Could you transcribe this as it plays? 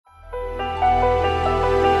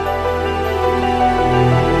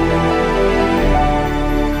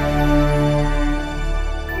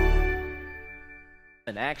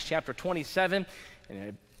Acts chapter 27. And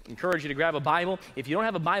I encourage you to grab a Bible. If you don't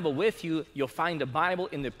have a Bible with you, you'll find a Bible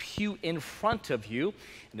in the pew in front of you.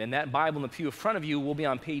 And then that Bible in the pew in front of you will be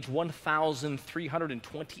on page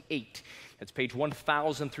 1328. That's page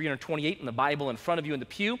 1328 in the Bible in front of you in the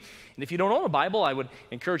pew. And if you don't own a Bible, I would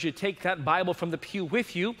encourage you to take that Bible from the pew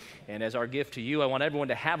with you. And as our gift to you, I want everyone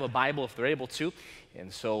to have a Bible if they're able to.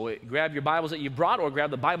 And so grab your Bibles that you brought or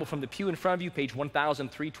grab the Bible from the pew in front of you, page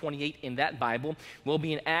 1328 in that Bible. We'll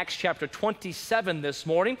be in Acts chapter 27 this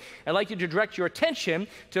morning. I'd like you to direct your attention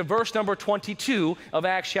to verse number 22 of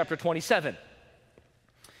Acts chapter 27.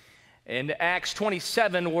 In Acts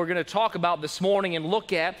 27, we're going to talk about this morning and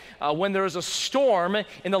look at when there is a storm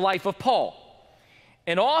in the life of Paul.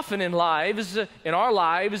 And often in our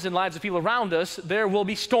lives, and lives of people around us, there will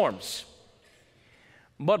be storms.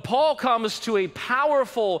 But Paul comes to a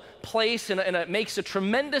powerful place and it makes a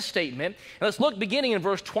tremendous statement. And let's look beginning in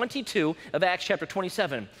verse 22 of Acts chapter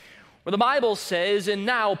 27, where the Bible says, "And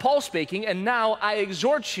now," Paul speaking, "and now I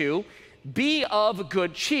exhort you, be of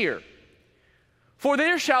good cheer. For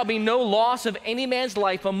there shall be no loss of any man's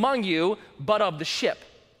life among you, but of the ship.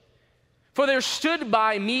 For there stood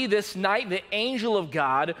by me this night the angel of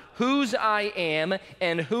God, whose I am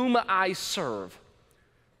and whom I serve,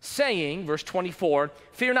 saying," verse 24,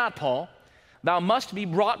 "Fear not, Paul, thou must be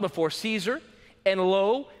brought before Caesar, and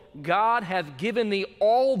lo, God hath given thee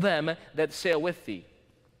all them that sail with thee.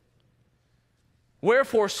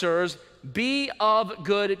 Wherefore, sirs, be of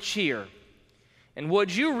good cheer." And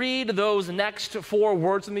would you read those next four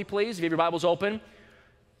words with me, please, if you have your Bibles open?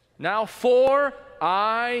 Now, for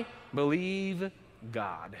I believe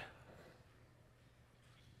God,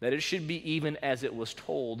 that it should be even as it was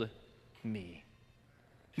told me.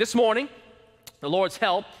 This morning, the Lord's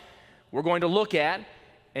help, we're going to look at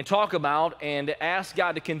and talk about and ask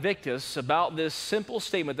God to convict us about this simple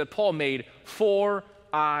statement that Paul made, "For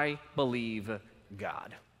I believe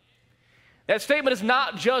God." That statement is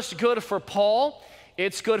not just good for Paul,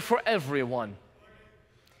 it's good for everyone.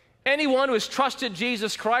 Anyone who has trusted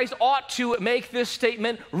Jesus Christ ought to make this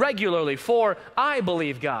statement regularly, "For I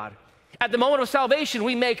believe God." At the moment of salvation,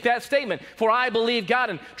 we make that statement, "For I believe God,"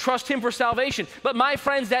 and trust Him for salvation. But my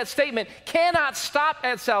friends, that statement cannot stop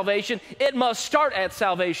at salvation. It must start at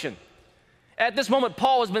salvation. At this moment,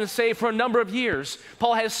 Paul has been saved for a number of years.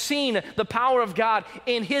 Paul has seen the power of God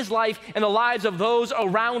in his life and the lives of those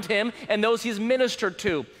around him and those he's ministered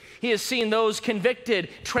to. He has seen those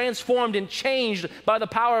convicted, transformed, and changed by the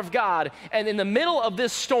power of God. And in the middle of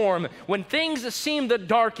this storm, when things seemed the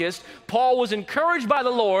darkest, Paul was encouraged by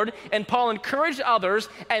the Lord, and Paul encouraged others,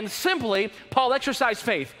 and simply, Paul exercised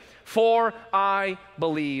faith. "For I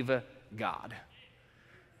believe God."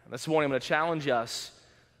 And this morning, I'm going to challenge us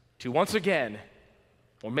to once again,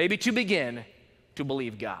 or maybe to begin, to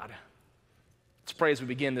believe God. Let's pray as we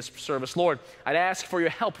begin this service. Lord, I'd ask for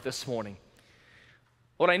your help this morning.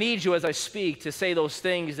 Lord, I need you as I speak to say those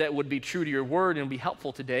things that would be true to your word and be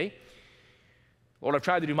helpful today. Lord, I've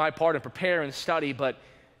tried to do my part and prepare and study, but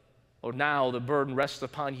Lord, now the burden rests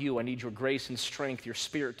upon you. I need your grace and strength, your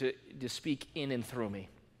spirit to speak in and through me.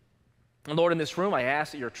 And Lord, in this room, I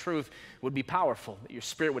ask that your truth would be powerful, that your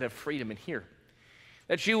spirit would have freedom in here,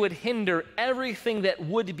 that you would hinder everything that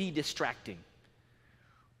would be distracting,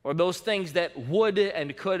 or those things that would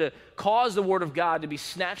and could cause the word of God to be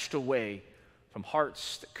snatched away from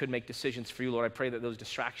hearts that could make decisions for you. Lord, I pray that those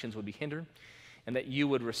distractions would be hindered and that you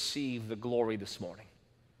would receive the glory this morning.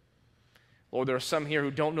 Lord, there are some here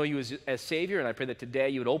who don't know you as Savior, and I pray that today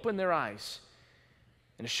you would open their eyes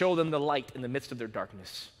and show them the light in the midst of their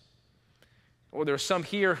darkness. Or there are some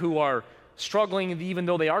here who are struggling, even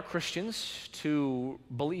though they are Christians, to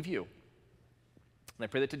believe you. And I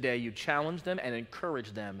pray that today you challenge them and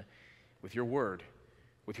encourage them with your word,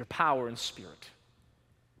 with your power and spirit.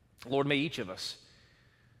 Lord, may each of us,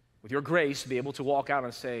 with your grace, be able to walk out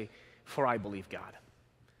and say, "For I believe God."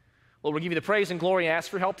 Lord, we'll give you the praise and glory and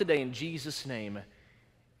ask for help today in Jesus' name.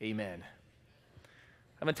 Amen.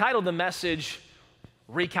 I've entitled the message,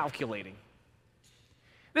 "Recalculating."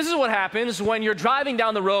 This is what happens when you're driving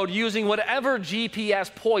down the road using whatever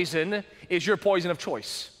GPS poison is your poison of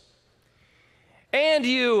choice. And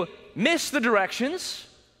you miss the directions,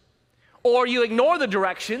 or you ignore the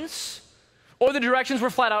directions, or the directions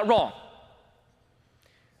were flat out wrong.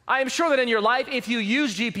 I am sure that in your life, if you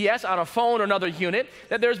use GPS on a phone or another unit,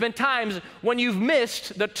 that there's been times when you've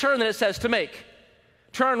missed the turn that it says to make.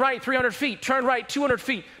 Turn right 300 feet, turn right 200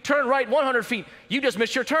 feet, turn right 100 feet. You just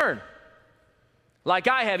missed your turn. Like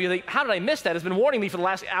I have, you think, how did I miss that? It's been warning me for the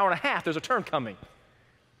last hour and a half, there's a turn coming.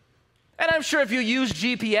 And I'm sure if you use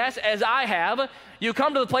GPS, as I have, you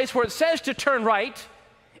come to the place where it says to turn right,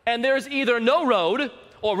 and there's either no road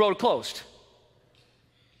or road closed.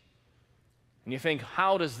 And you think,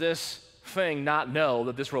 how does this thing not know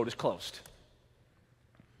that this road is closed?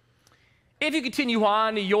 If you continue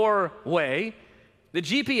on your way, the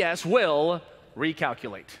GPS will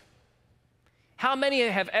recalculate. How many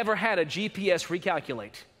have ever had a GPS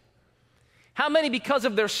recalculate? How many, because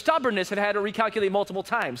of their stubbornness, have had to recalculate multiple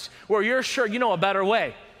times, where you're sure you know a better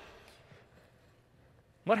way?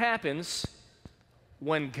 What happens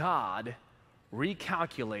when God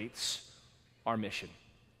recalculates our mission,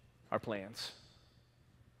 our plans?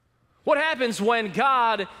 What happens when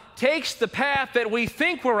God takes the path that we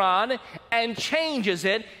think we're on and changes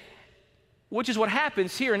it, which is what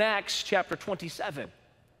happens here in Acts chapter 27.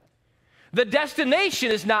 The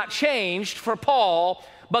destination is not changed for Paul,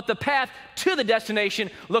 but the path to the destination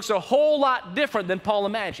looks a whole lot different than Paul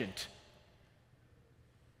imagined.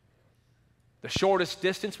 The shortest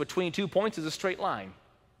distance between 2 points is a straight line.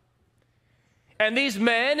 And these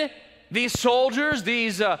men, these soldiers,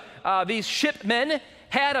 these shipmen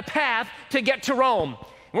had a path to get to Rome.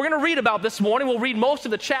 We're going to read about this morning. We'll read most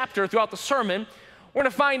of the chapter throughout the sermon. We're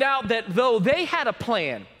going to find out that though they had a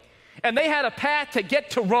plan and they had a path to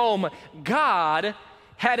get to Rome, God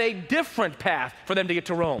had a different path for them to get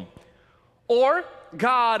to Rome. Or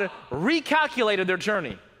God recalculated their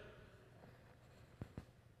journey. It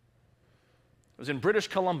was in British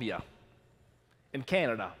Columbia, in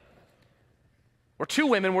Canada, where two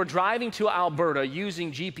women were driving to Alberta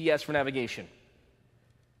using GPS for navigation.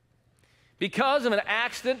 Because of an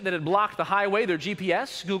accident that had blocked the highway, their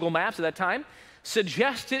GPS, Google Maps at that time,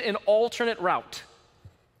 suggested an alternate route.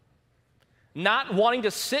 Not wanting to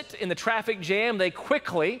sit in the traffic jam, they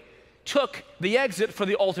quickly took the exit for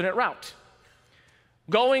the alternate route,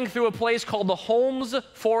 going through a place called the Holmes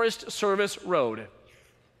Forest Service Road.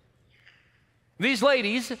 These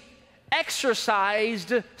ladies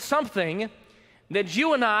exercised something that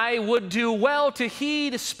you and I would do well to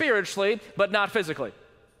heed spiritually, but not physically.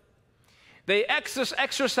 They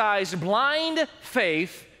exercised blind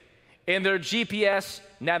faith in their GPS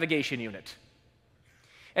navigation unit.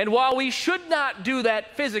 And while we should not do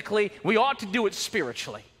that physically, we ought to do it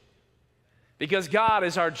spiritually, because God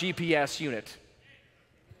is our GPS unit.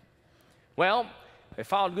 Well, they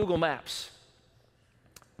followed Google Maps.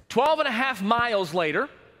 12 and a half miles later,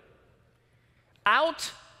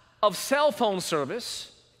 out of cell phone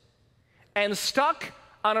service and stuck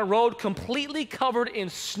on a road completely covered in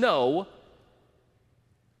snow,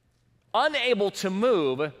 unable to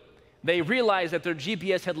move, they realized that their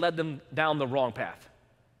GPS had led them down the wrong path.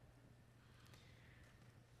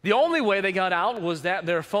 The only way they got out was that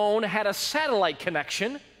their phone had a satellite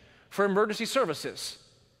connection for emergency services.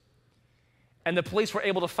 And the police were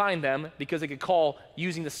able to find them because they could call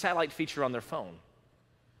using the satellite feature on their phone.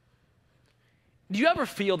 Do you ever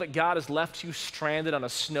feel that God has left you stranded on a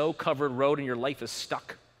snow-covered road and your life is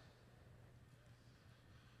stuck?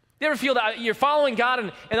 You ever feel that you're following God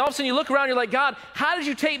and all of a sudden you look around and you're like, God, how did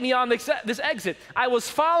you take me on this exit? I was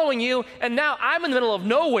following you and now I'm in the middle of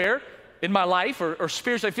nowhere in my life, or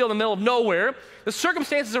spiritually I feel in the middle of nowhere. The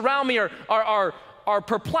circumstances around me are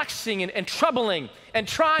perplexing and troubling and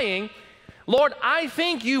trying. Lord, I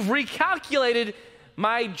think you've recalculated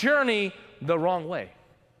my journey the wrong way.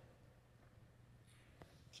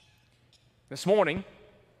 This morning,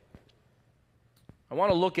 I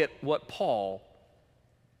want to look at what Paul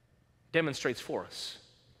demonstrates for us.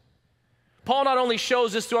 Paul not only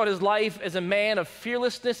shows us throughout his life as a man of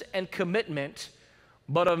fearlessness and commitment,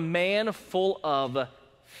 but a man full of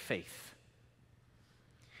faith.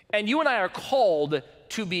 And you and I are called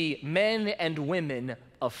to be men and women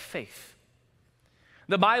of faith.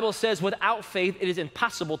 The Bible says without faith it is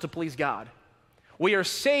impossible to please God. We are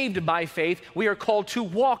saved by faith. We are called to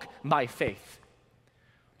walk by faith.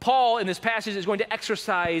 Paul in this passage is going to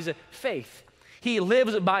exercise faith. He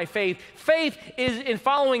lives by faith. Faith is in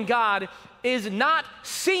following God is not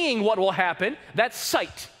seeing what will happen. That's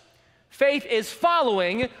sight. Faith is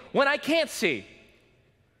following when I can't see.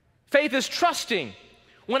 Faith is trusting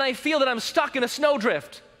when I feel that I'm stuck in a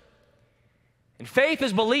snowdrift. And faith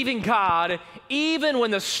is believing God even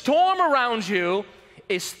when the storm around you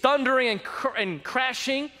is thundering and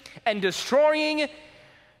crashing and destroying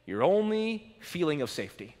your only feeling of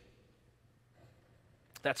safety.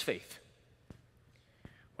 That's faith.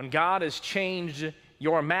 When God has changed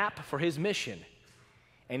your map for his mission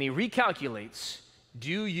and he recalculates,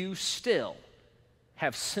 do you still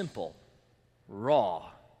have simple, raw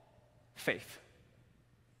faith?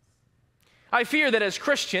 I fear that as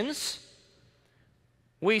Christians,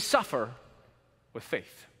 we suffer with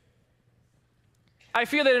faith. I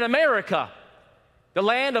fear that in America, the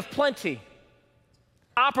land of plenty,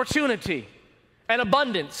 opportunity, and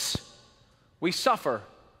abundance, we suffer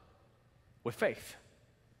with faith.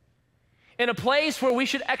 In a place where we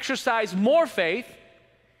should exercise more faith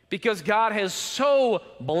because God has so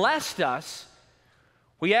blessed us,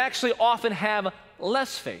 we actually often have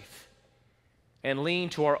less faith and lean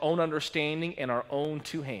to our own understanding and our own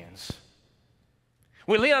two hands.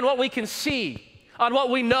 We lean on what we can see, on what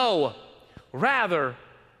we know, rather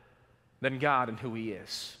than God and who He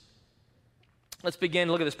is. Let's begin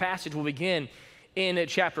to look at this passage. We'll begin in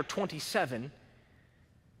chapter 27.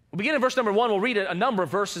 We'll begin in verse number 1. We'll read a number of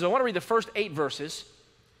verses. I want to read the first 8 verses.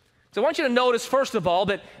 So I want you to notice, first of all,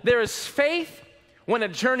 that there is faith when a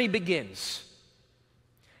journey begins.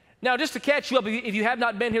 Now, just to catch you up, if you have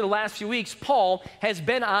not been here the last few weeks, Paul has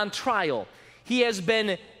been on trial. He has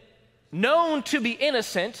been known to be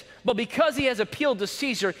innocent, but because he has appealed to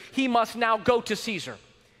Caesar, he must now go to Caesar.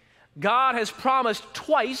 God has promised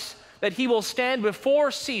twice that he will stand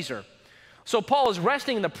before Caesar. So Paul is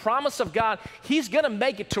resting in the promise of God. He's going to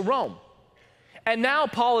make it to Rome. And now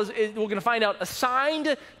Paul is, we're going to find out,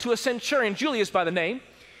 assigned to a centurion, Julius by the name.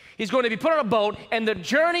 He's going to be put on a boat, and the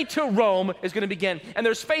journey to Rome is going to begin. And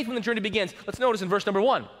there's faith when the journey begins. Let's notice in verse number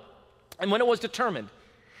 1. And when it was determined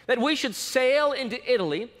that we should sail into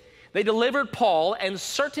Italy, they delivered Paul and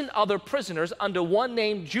certain other prisoners unto one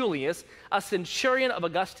named Julius, a centurion of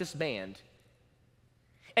Augustus' band.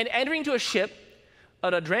 And entering to a ship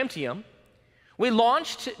at Adramyttium, we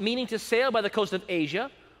launched, meaning to sail by the coast of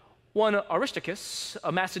Asia, one Aristarchus,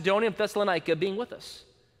 a Macedonian of Thessalonica, being with us.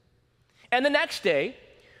 And the next day,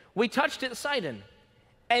 we touched at Sidon,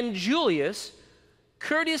 and Julius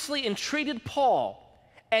courteously entreated Paul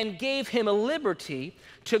and gave him a liberty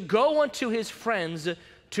to go unto his friends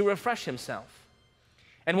to refresh himself.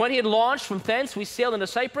 And when he had launched from thence, we sailed into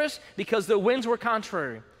Cyprus because the winds were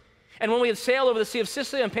contrary. And when we had sailed over the sea of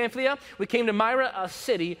Sicily and Pamphylia, we came to Myra, a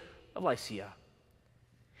city of Lycia.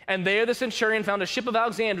 And there the centurion found a ship of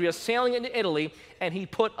Alexandria sailing into Italy, and he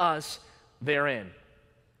put us therein.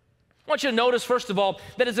 I want you to notice, first of all,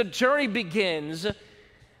 that as the journey begins,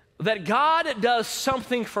 that God does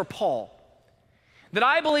something for Paul. That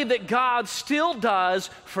I believe that God still does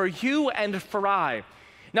for you and for I.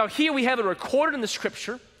 Now here we have it recorded in the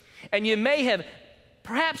scripture, and you may have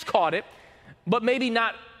perhaps caught it, but maybe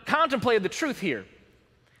not contemplated the truth here.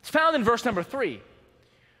 It's found in verse number 3,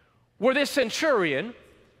 where this centurion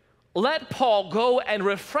let Paul go and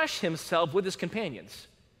refresh himself with his companions.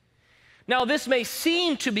 Now this may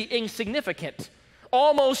seem to be insignificant,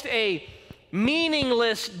 almost a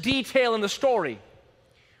meaningless detail in the story,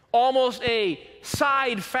 almost a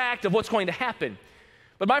side fact of what's going to happen.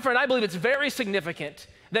 But my friend, I believe it's very significant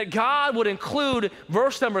that God would include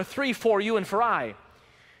verse number 3 for you and for I,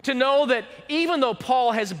 to know that even though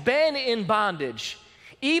Paul has been in bondage,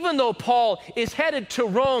 even though Paul is headed to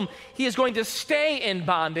Rome, he is going to stay in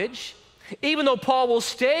bondage. Even though Paul will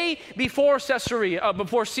stay before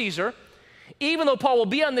Caesar, even though Paul will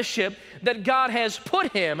be on the ship, that God has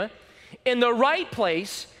put him in the right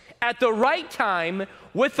place at the right time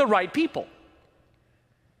with the right people.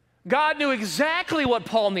 God knew exactly what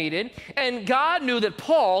Paul needed, and God knew that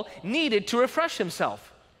Paul needed to refresh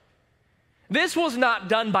himself. This was not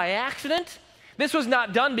done by accident. This was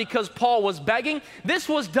not done because Paul was begging. This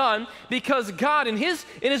was done because God, in his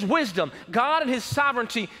wisdom, God in his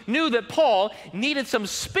sovereignty, knew that Paul needed some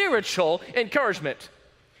spiritual encouragement.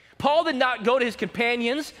 Paul did not go to his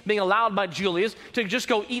companions, being allowed by Julius, to just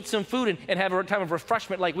go eat some food and have a time of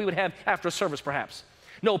refreshment like we would have after a service, perhaps.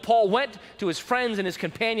 No, Paul went to his friends and his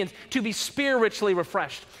companions to be spiritually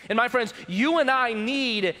refreshed. And my friends, you and I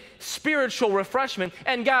need spiritual refreshment,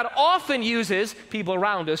 and God often uses people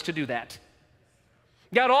around us to do that.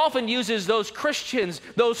 God often uses those Christians,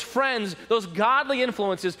 those friends, those godly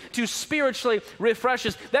influences to spiritually refresh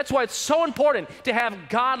us. That's why it's so important to have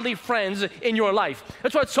godly friends in your life.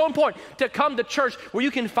 That's why it's so important to come to church where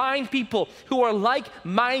you can find people who are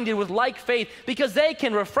like-minded with like faith, because they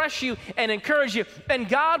can refresh you and encourage you. And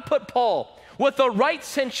God put Paul with the right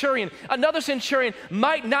centurion. Another centurion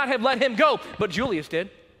might not have let him go, but Julius did,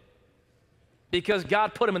 because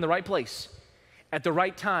God put him in the right place at the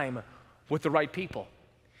right time with the right people.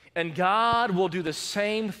 And God will do the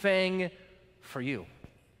same thing for you.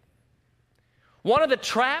 One of the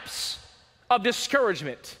traps of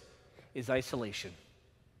discouragement is isolation,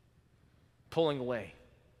 pulling away.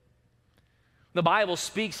 The Bible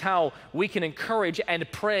speaks how we can encourage and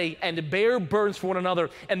pray and bear burdens for one another.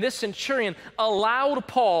 And this centurion allowed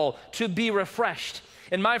Paul to be refreshed.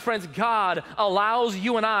 And my friends, God allows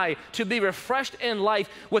you and I to be refreshed in life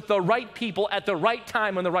with the right people at the right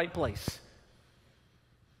time in the right place.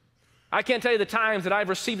 I can't tell you the times that I've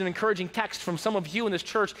received an encouraging text from some of you in this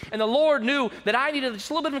church, and the Lord knew that I needed just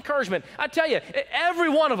a little bit of encouragement. I tell you, every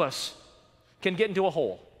one of us can get into a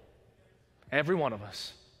hole. Every one of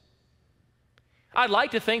us. I'd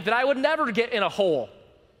like to think that I would never get in a hole.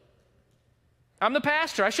 I'm the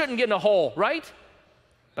pastor. I shouldn't get in a hole, right?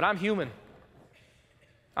 But I'm human.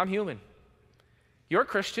 I'm human. You're a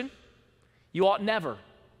Christian. You ought never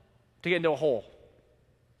to get into a hole.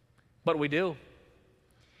 But we do.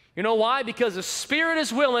 You know why? Because the spirit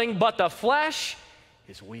is willing, but the flesh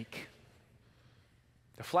is weak.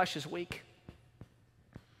 The flesh is weak.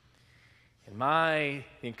 And the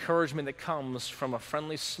encouragement that comes from a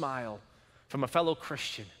friendly smile from a fellow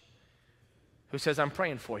Christian who says, I'm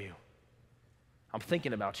praying for you. I'm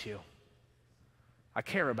thinking about you. I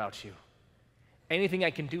care about you. Anything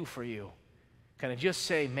I can do for you. Can I just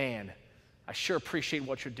say, man, I sure appreciate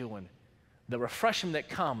what you're doing. The refreshment that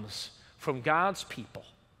comes from God's people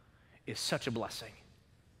is such a blessing.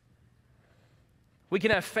 We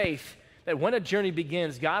can have faith that when a journey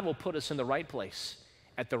begins, God will put us in the right place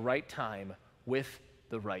at the right time with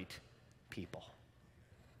the right people.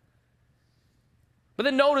 But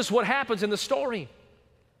then notice what happens in the story.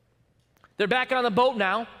 They're back on the boat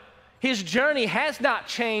now. His journey has not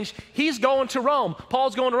changed. He's going to Rome.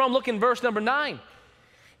 Paul's going to Rome. Look in verse number 9.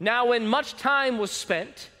 Now when much time was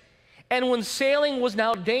spent, and when sailing was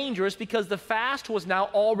now dangerous because the fast was now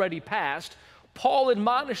already past, Paul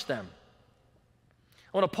admonished them.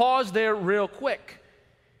 I want to pause there real quick.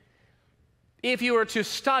 If you were to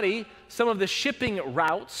study some of the shipping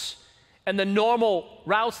routes and the normal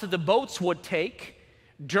routes that the boats would take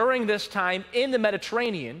during this time in the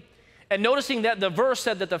Mediterranean, and noticing that the verse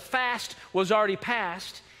said that the fast was already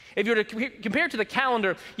past, if you were to compare it to the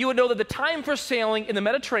calendar, you would know that the time for sailing in the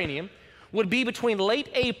Mediterranean would be between late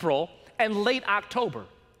April and late October.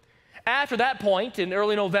 After that point, in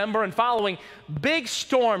early November and following, big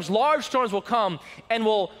storms, large storms will come and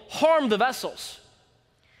will harm the vessels.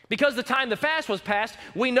 Because the time the fast was past,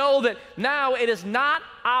 we know that now it is not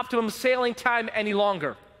optimum sailing time any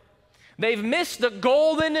longer. They've missed the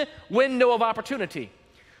golden window of opportunity.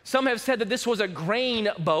 Some have said that this was a grain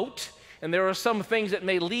boat, and there are some things that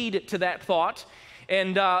may lead to that thought.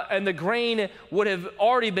 And the grain would have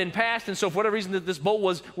already been passed, and so for whatever reason that this boat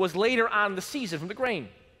was later on in the season from the grain.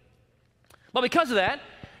 But because of that,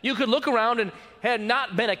 you could look around and had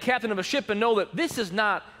not been a captain of a ship and know that this is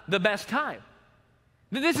not the best time.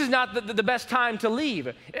 This is not the best time to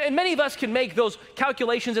leave. And many of us can make those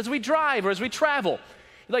calculations as we drive or as we travel.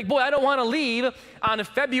 Like, boy, I don't want to leave on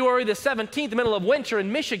February the 17th, the middle of winter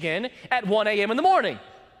in Michigan at 1 a.m. in the morning,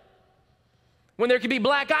 when there could be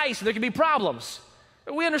black ice and there could be problems.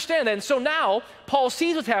 We understand that. And so now Paul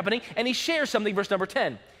sees what's happening and he shares something, verse number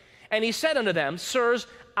 10. And he said unto them, Sirs,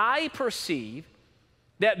 I perceive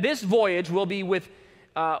that this voyage will be with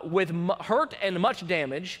hurt and much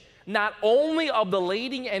damage, not only of the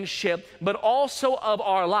lading and ship, but also of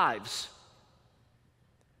our lives.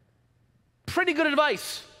 Pretty good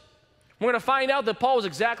advice. We're going to find out that Paul was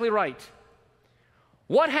exactly right.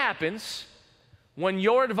 What happens when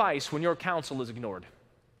your advice, when your counsel is ignored?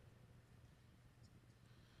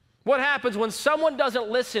 What happens when someone doesn't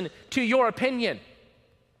listen to your opinion?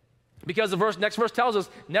 Because the next verse tells us,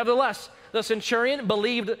 nevertheless, the centurion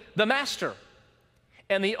believed the master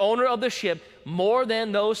and the owner of the ship more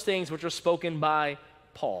than those things which were spoken by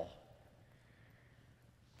Paul.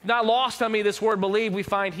 Not lost on me, this word believe we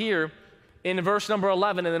find here in verse number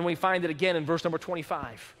 11, and then we find it again in verse number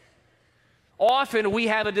 25. Often we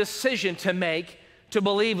have a decision to make to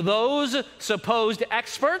believe those supposed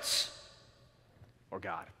experts or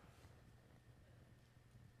God.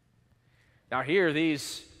 Now here, the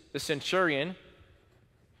centurion,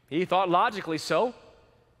 he thought logically so,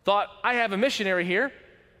 thought, I have a missionary here,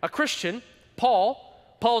 a Christian, Paul.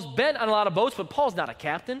 Paul's been on a lot of boats, but Paul's not a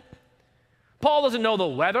captain. Paul doesn't know the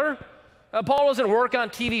weather. Paul doesn't work on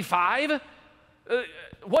TV5.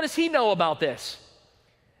 What does he know about this?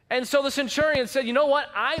 And so the centurion said, you know what?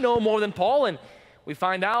 I know more than Paul, and we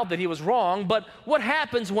find out that he was wrong, but what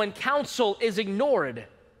happens when counsel is ignored?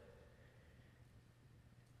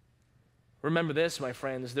 Remember this, my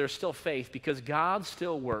friends, there's still faith because God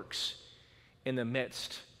still works in the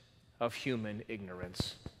midst of human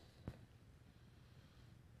ignorance.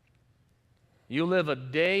 You live a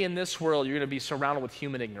day in this world, you're going to be surrounded with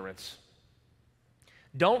human ignorance.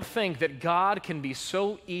 Don't think that God can be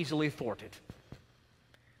so easily thwarted.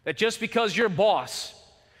 That just because your boss,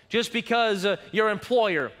 just because your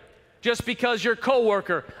employer Just because your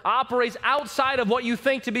coworker operates outside of what you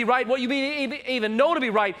think to be right, what you even know to be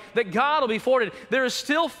right, that God will be for it. There is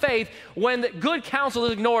still faith when good counsel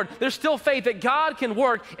is ignored. There's still faith that God can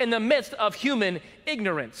work in the midst of human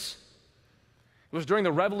ignorance. It was during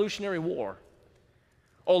the Revolutionary War.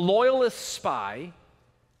 A loyalist spy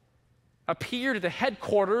appeared at the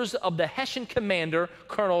headquarters of the Hessian commander,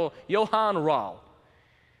 Colonel Johann Howell.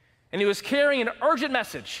 And he was carrying an urgent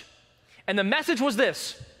message. And the message was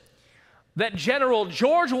this: that General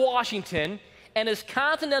George Washington and his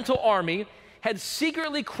Continental Army had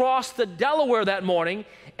secretly crossed the Delaware that morning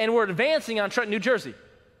and were advancing on Trenton, New Jersey,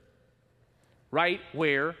 right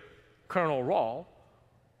where Colonel Howell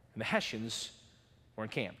and the Hessians were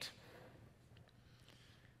encamped.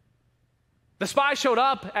 The spy showed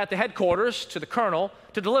up at the headquarters to the colonel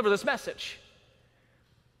to deliver this message.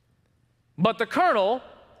 But the colonel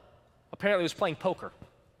apparently was playing poker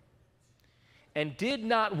and did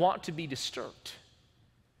not want to be disturbed.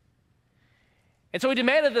 And so he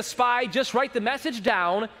demanded the spy just write the message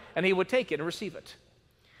down, and he would take it and receive it.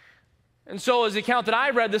 And so, as the account that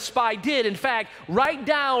I read, the spy did, in fact, write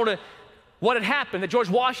down what had happened, that George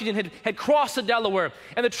Washington had crossed the Delaware,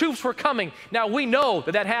 and the troops were coming. Now, we know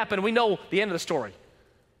that happened. We know the end of the story.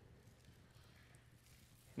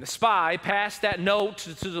 And the spy passed that note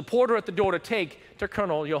to the porter at the door to take to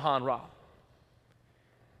Colonel Johann Howell.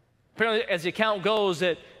 Apparently, as the account goes,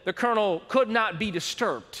 that the colonel could not be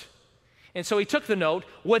disturbed. And so he took the note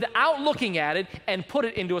without looking at it and put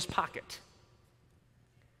it into his pocket.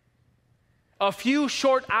 A few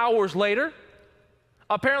short hours later,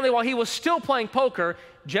 apparently while he was still playing poker,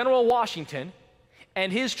 General Washington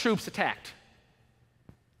and his troops attacked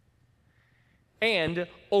and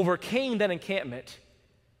overcame that encampment,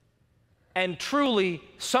 and truly,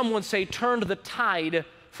 some would say, turned the tide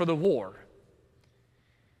for the war.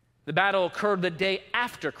 The battle occurred the day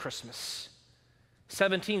after Christmas,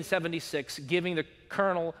 1776, giving the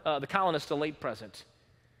colonists a late present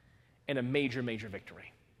and a major, major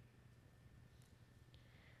victory.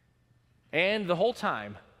 And the whole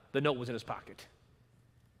time, the note was in his pocket.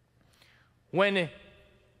 When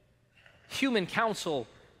human counsel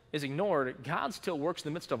is ignored, God still works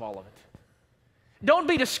in the midst of all of it. Don't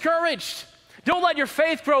be discouraged. Don't let your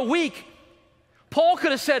faith grow weak. Paul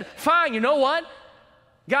could have said, fine, you know what?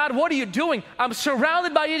 God, what are you doing? I'm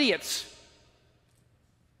surrounded by idiots.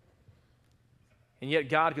 And yet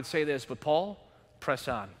God could say this, but Paul, press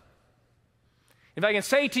on. If I can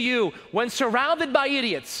say to you, when surrounded by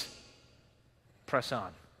idiots, press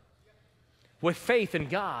on. With faith in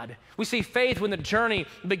God. We see faith when the journey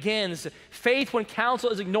begins, faith when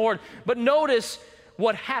counsel is ignored. But notice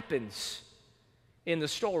what happens in the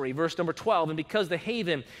story. Verse number 12, and because the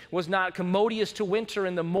haven was not commodious to winter,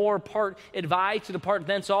 and the more part advised to depart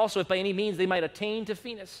thence also, if by any means they might attain to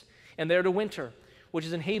Phoenix, and there to winter, which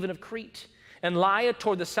is an haven of Crete, and lieth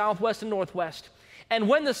toward the southwest and northwest. And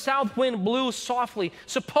when the south wind blew softly,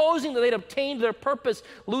 supposing that they'd obtained their purpose,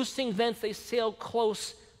 loosing thence they sailed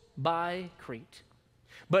close by Crete.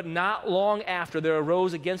 But not long after there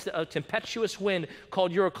arose against it a tempestuous wind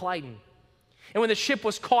called Euroclydon. And when the ship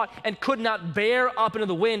was caught and could not bear up into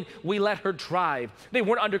the wind, we let her drive. They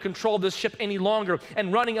weren't under control of this ship any longer,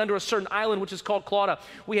 and running under a certain island which is called Clauda,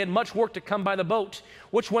 we had much work to come by the boat,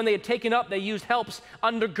 which when they had taken up, they used helps,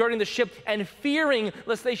 undergirding the ship, and fearing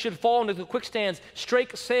lest they should fall into the quicksands,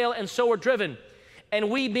 strake sail, and so were driven. And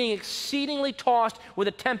we, being exceedingly tossed with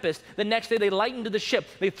a tempest, the next day they lightened the ship.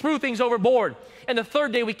 They threw things overboard. And the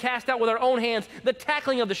third day we cast out with our own hands the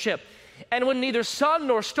tackling of the ship. And when neither sun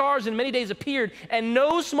nor stars in many days appeared, and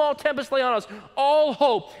no small tempest lay on us, all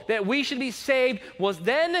hope that we should be saved was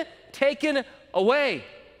then taken away.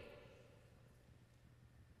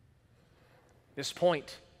 This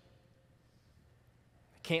point,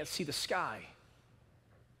 they can't see the sky.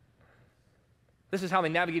 This is how they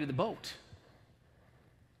navigated the boat.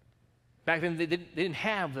 Back then, they didn't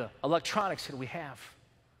have the electronics that we have.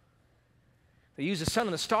 They used the sun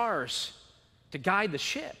and the stars to guide the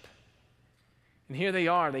ship. And here they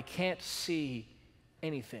are, they can't see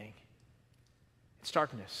anything. It's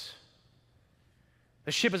darkness.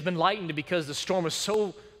 The ship has been lightened because the storm is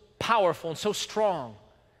so powerful and so strong.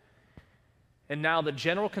 And now the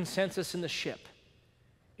general consensus in the ship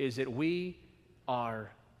is that we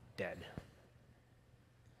are dead.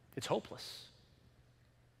 It's hopeless.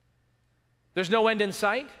 There's no end in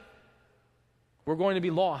sight. We're going to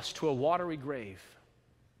be lost to a watery grave.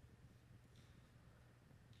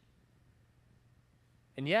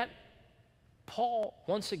 And yet, Paul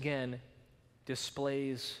once again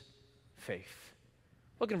displays faith.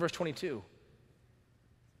 Look in verse 22.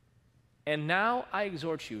 And now I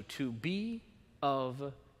exhort you to be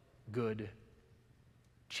of good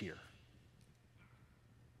cheer.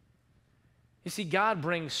 You see, God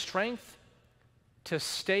brings strength to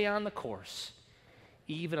stay on the course,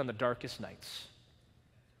 even on the darkest nights.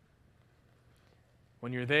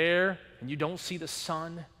 When you're there and you don't see the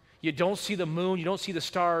sun, you don't see the moon, you don't see the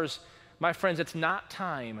stars, my friends, it's not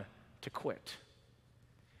time to quit.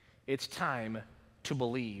 It's time to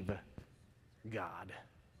believe God.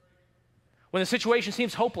 When the situation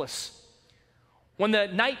seems hopeless, when the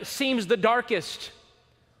night seems the darkest,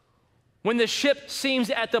 when the ship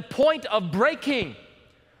seems at the point of breaking,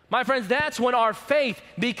 my friends, that's when our faith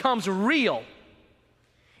becomes real.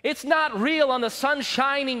 It's not real on the sun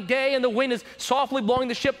shining day and the wind is softly blowing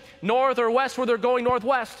the ship north or west where they're going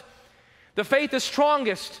northwest. The faith is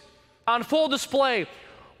strongest on full display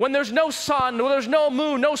when there's no sun, when there's no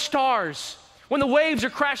moon, no stars, when the waves are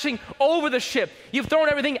crashing over the ship. You've thrown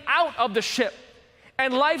everything out of the ship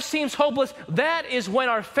and life seems hopeless. That is when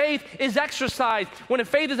our faith is exercised, when the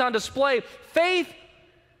faith is on display. Faith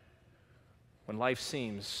when life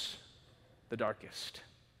seems the darkest.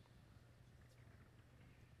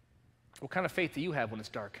 What kind of faith do you have when it's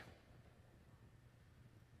dark?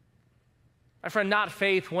 My friend, not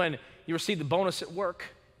faith when you receive the bonus at work.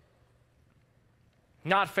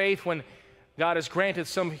 Not faith when God has granted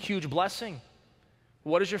some huge blessing.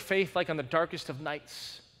 What is your faith like on the darkest of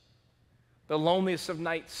nights? The loneliest of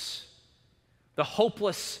nights? The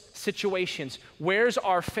hopeless situations? Where's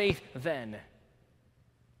our faith then?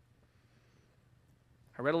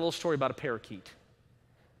 I read a little story about a parakeet.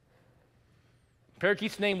 The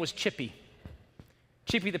parakeet's name was Chippy.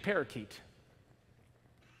 Chippy the parakeet.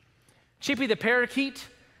 Chippy the parakeet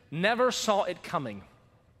never saw it coming.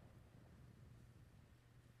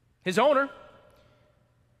 His owner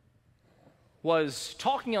was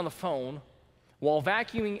talking on the phone while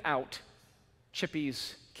vacuuming out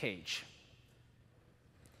Chippy's cage.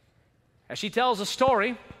 As she tells the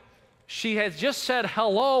story, she had just said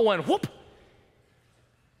hello and whoop,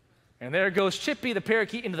 and there goes Chippy the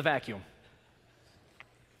parakeet into the vacuum.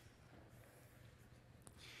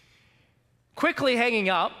 Quickly hanging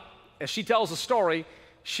up, as she tells the story,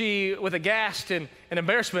 she, with aghast and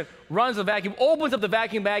embarrassment, runs the vacuum, opens up the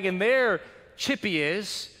vacuum bag, and there Chippy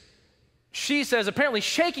is. She says, apparently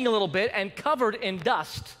shaking a little bit and covered in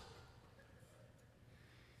dust.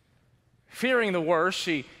 Fearing the worst,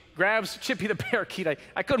 she grabs Chippy the parakeet.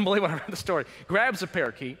 I couldn't believe when I read the story. Grabs the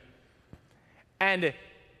parakeet and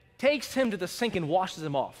takes him to the sink and washes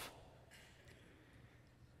him off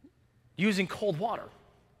using cold water.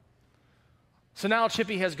 So now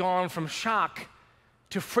Chippy has gone from shock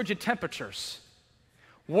to frigid temperatures.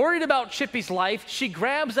 Worried about Chippy's life, she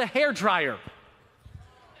grabs a hairdryer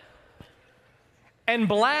and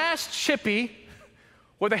blasts Chippy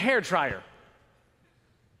with a hairdryer.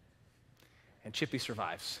 And Chippy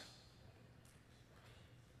survives.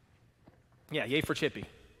 Yeah, yay for Chippy.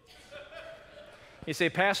 You say,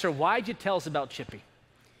 Pastor, why'd you tell us about Chippy?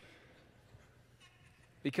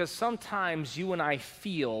 Because sometimes you and I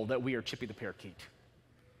feel that we are Chippy the parakeet.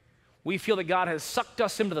 We feel that God has sucked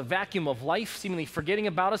us into the vacuum of life, seemingly forgetting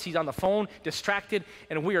about us. He's on the phone, distracted,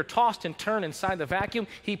 and we are tossed and turned inside the vacuum.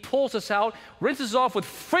 He pulls us out, rinses us off with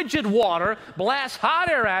frigid water, blasts hot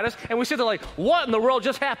air at us, and we sit there like, what in the world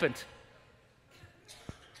just happened?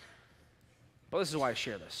 But this is why I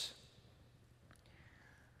share this.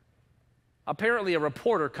 Apparently, a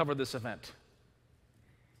reporter covered this event.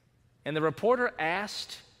 And the reporter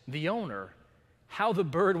asked the owner how the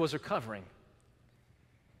bird was recovering.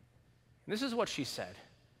 This is what she said.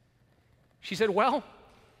 She said, well,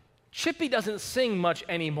 Chippy doesn't sing much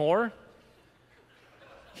anymore.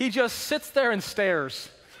 He just sits there and stares.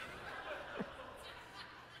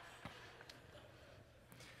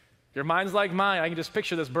 Your mind's like mine. I can just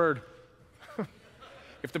picture this bird.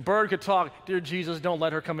 If the bird could talk, dear Jesus, don't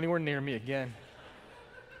let her come anywhere near me again.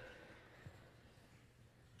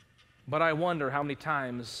 But I wonder how many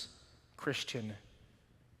times, Christian,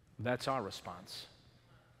 that's our response.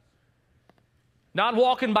 Not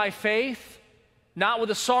walking by faith, not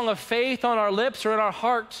with a song of faith on our lips or in our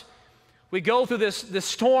heart. We go through this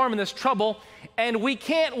storm and this trouble, and we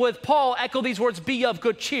can't, with Paul, echo these words, be of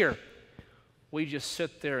good cheer. We just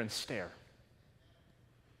sit there and stare.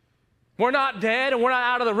 We're not dead and we're not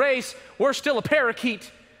out of the race. We're still a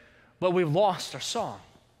parakeet, but we've lost our song.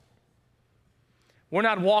 We're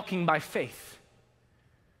not walking by faith.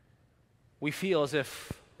 We feel as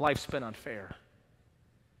if life's been unfair.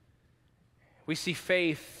 We see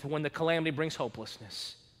faith when the calamity brings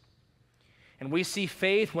hopelessness. And we see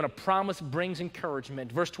faith when a promise brings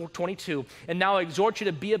encouragement. Verse 22, and now I exhort you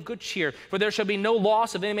to be of good cheer, for there shall be no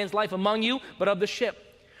loss of any man's life among you, but of the ship.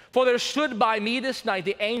 For there stood by me this night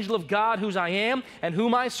the angel of God, whose I am and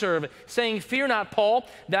whom I serve, saying, Fear not, Paul,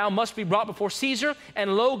 thou must be brought before Caesar,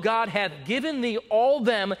 and lo, God hath given thee all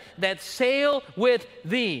them that sail with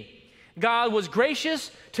thee. God was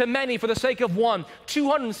gracious to many for the sake of one.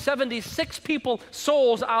 276 people,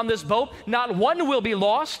 souls on this boat. Not one will be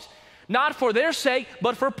lost. Not for their sake,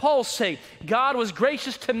 but for Paul's sake. God was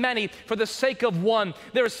gracious to many for the sake of one.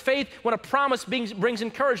 There is faith when a promise brings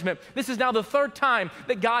encouragement. This is now the third time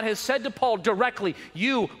that God has said to Paul directly,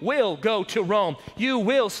 you will go to Rome. You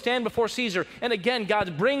will stand before Caesar. And again,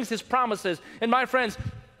 God brings his promises. And my friends,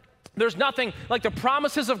 there's nothing like the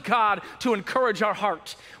promises of God to encourage our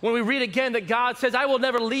heart. When we read again that God says, I will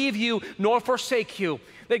never leave you nor forsake you.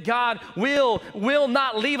 That God will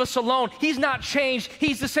not leave us alone. He's not changed.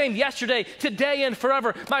 He's the same yesterday, today, and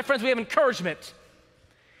forever. My friends, we have encouragement.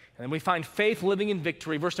 And then we find faith living in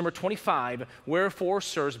victory. Verse number 25, wherefore,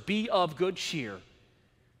 sirs, be of good cheer.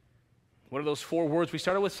 What are those four words we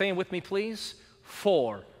started with? Saying with me, please.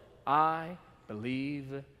 For I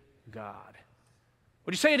believe God.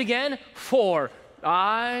 Would you say it again? For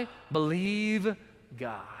I believe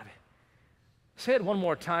God. Say it one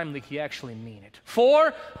more time like you actually mean it.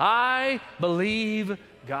 For I believe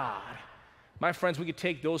God. My friends, we could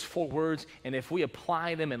take those four words, and if we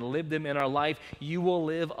apply them and live them in our life, you will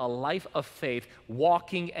live a life of faith,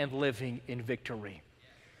 walking and living in victory.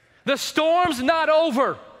 The storm's not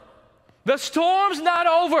over. The storm's not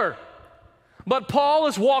over. But Paul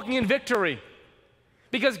is walking in victory.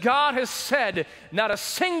 Because God has said, not a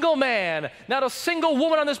single man, not a single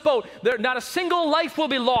woman on this boat, not a single life will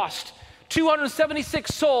be lost.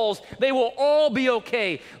 276 souls, they will all be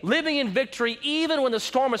okay, living in victory even when the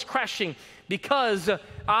storm is crashing, because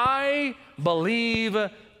I believe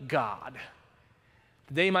God.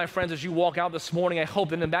 Today, my friends, as you walk out this morning, I hope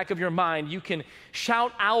that in the back of your mind you can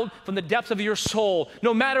shout out from the depths of your soul,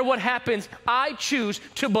 no matter what happens, I choose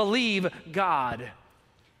to believe God.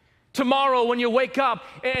 Tomorrow when you wake up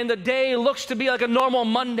and the day looks to be like a normal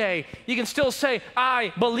Monday, you can still say,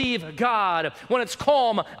 I believe God. When it's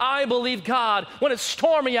calm, I believe God. When it's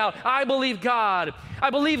stormy out, I believe God. I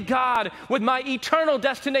believe God with my eternal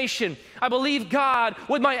destination. I believe God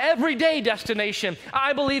with my everyday destination.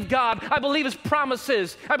 I believe God. I believe His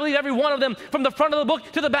promises. I believe every one of them from the front of the book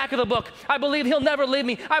to the back of the book. I believe He'll never leave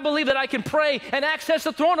me. I believe that I can pray and access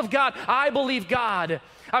the throne of God. I believe God.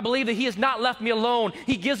 I believe that He has not left me alone.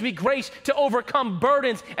 He gives me grace to overcome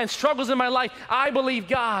burdens and struggles in my life. I believe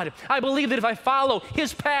God. I believe that if I follow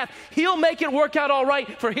His path, He'll make it work out all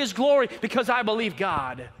right for His glory because I believe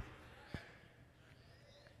God.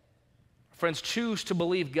 Friends, choose to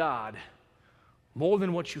believe God more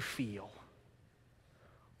than what you feel,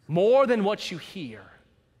 more than what you hear,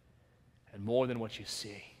 and more than what you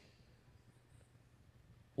see.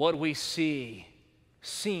 What we see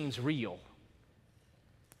seems real.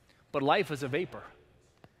 But life is a vapor,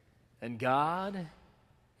 and God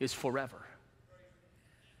is forever.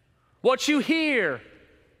 What you hear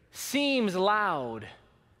seems loud,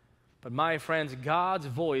 but my friends, God's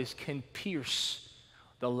voice can pierce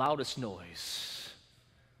the loudest noise.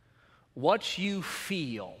 What you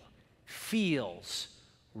feel feels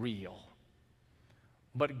real,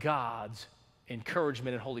 but God's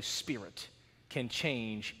encouragement and Holy Spirit can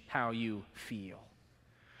change how you feel.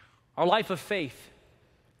 Our life of faith,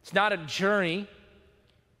 it's not a journey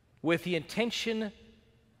with the intention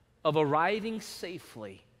of arriving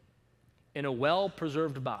safely in a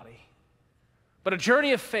well-preserved body, but a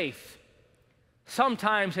journey of faith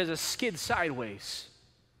sometimes has a skid sideways,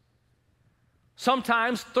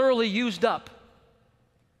 sometimes thoroughly used up,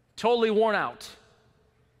 totally worn out,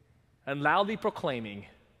 and loudly proclaiming,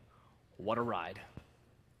 what a ride.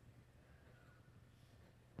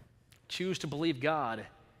 Choose to believe God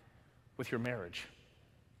with your marriage.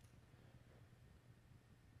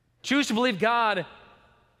 Choose to believe God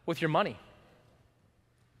with your money.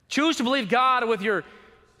 Choose to believe God with your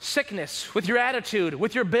sickness, with your attitude,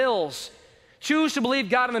 with your bills. Choose to believe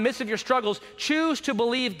God in the midst of your struggles. Choose to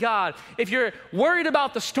believe God. If you're worried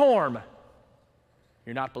about the storm,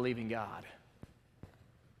 you're not believing God.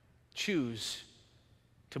 Choose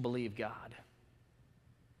to believe God.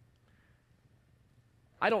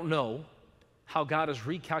 I don't know how God has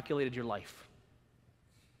recalculated your life.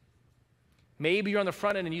 Maybe you're on the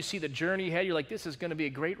front end and you see the journey ahead. You're like, this is going to be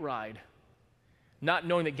a great ride. Not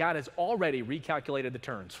knowing that God has already recalculated the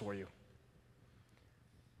turns for you.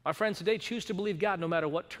 My friends, today choose to believe God no matter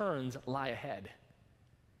what turns lie ahead.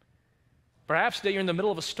 Perhaps today you're in the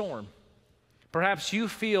middle of a storm. Perhaps you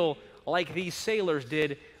feel like these sailors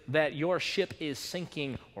did, that your ship is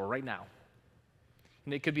sinking right now.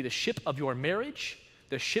 And it could be the ship of your marriage,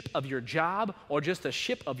 the ship of your job or just the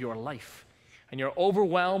ship of your life, and you're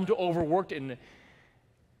overwhelmed, overworked, and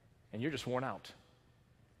you're just worn out,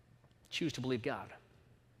 choose to believe God.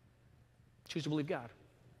 Choose to believe God.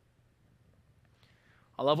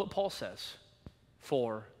 I love what Paul says,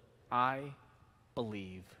 for I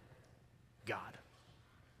believe God.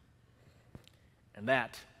 And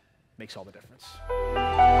that makes all the difference.